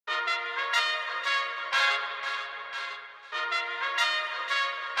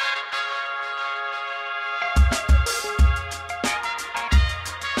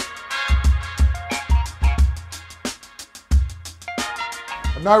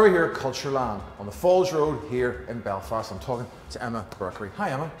But now we're here at Cultúrlann on the Falls Road here in Belfast. I'm talking to Emma Berkery. Hi,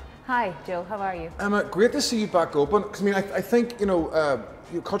 Emma. Hi, Joe. How are you? Emma, great to see you back open. Because I mean, I think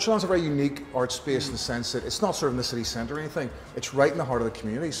Cultúrlann's a very unique art space in the sense that it's not sort of in the city centre or anything. It's right in the heart of the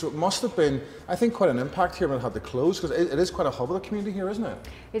community. So it must have been, I think, quite an impact here when it had to close, because it is quite a hub of the community here, isn't it?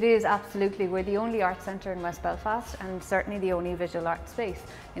 It is, absolutely. We're the only art centre in West Belfast, and certainly the only visual art space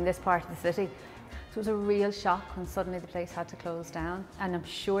in this part of the city. So it was a real shock when suddenly the place had to close down, and I'm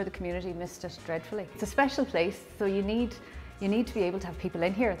sure the community missed it dreadfully. It's a special place, so you need to be able to have people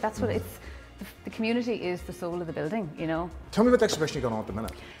in here. That's what it's. The community is the soul of the building, you know. Tell me about the exhibition you've got on at the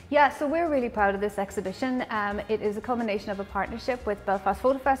minute. Yeah, so we're really proud of this exhibition. It is a culmination of a partnership with Belfast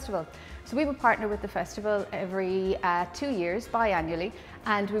Photo Festival. So we would partner with the festival every 2 years, biannually,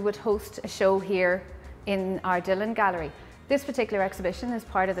 and we would host a show here in our rlann gallery. This particular exhibition is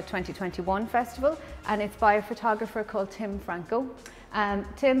part of the 2021 festival, and it's by a photographer called Tim Franco.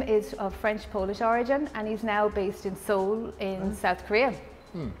 Tim is of French-Polish origin, and he's now based in Seoul in South Korea.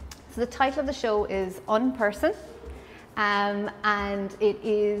 So the title of the show is Unperson, and it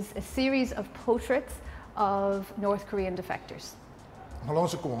is a series of portraits of North Korean defectors. How long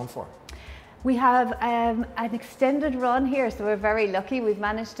does it go on for? We have an extended run here, so we're very lucky. We've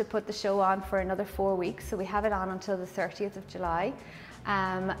managed to put the show on for another 4 weeks, so we have it on until the 30th of July.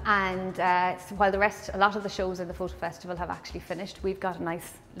 While a lot of the shows in the photo festival have actually finished, we've got a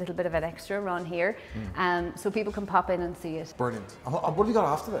nice little bit of an extra run here, so people can pop in and see it. Brilliant. And what have you got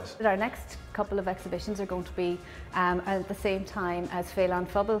after this? Our next couple of exhibitions are going to be at the same time as rlann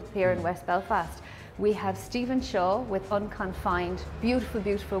here in West Belfast. We have Stephen Shaw with Unconfined, beautiful,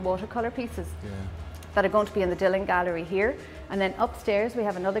 beautiful watercolour pieces that are going to be in the rlann gallery here. And then upstairs we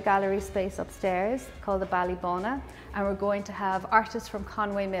have another gallery space upstairs called the Ballybona, and we're going to have artists from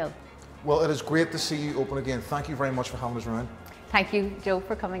Conway Mill. Well, it is great to see you open again. Thank you very much for having us around. Thank you, Joe,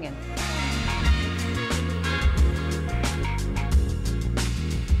 for coming in.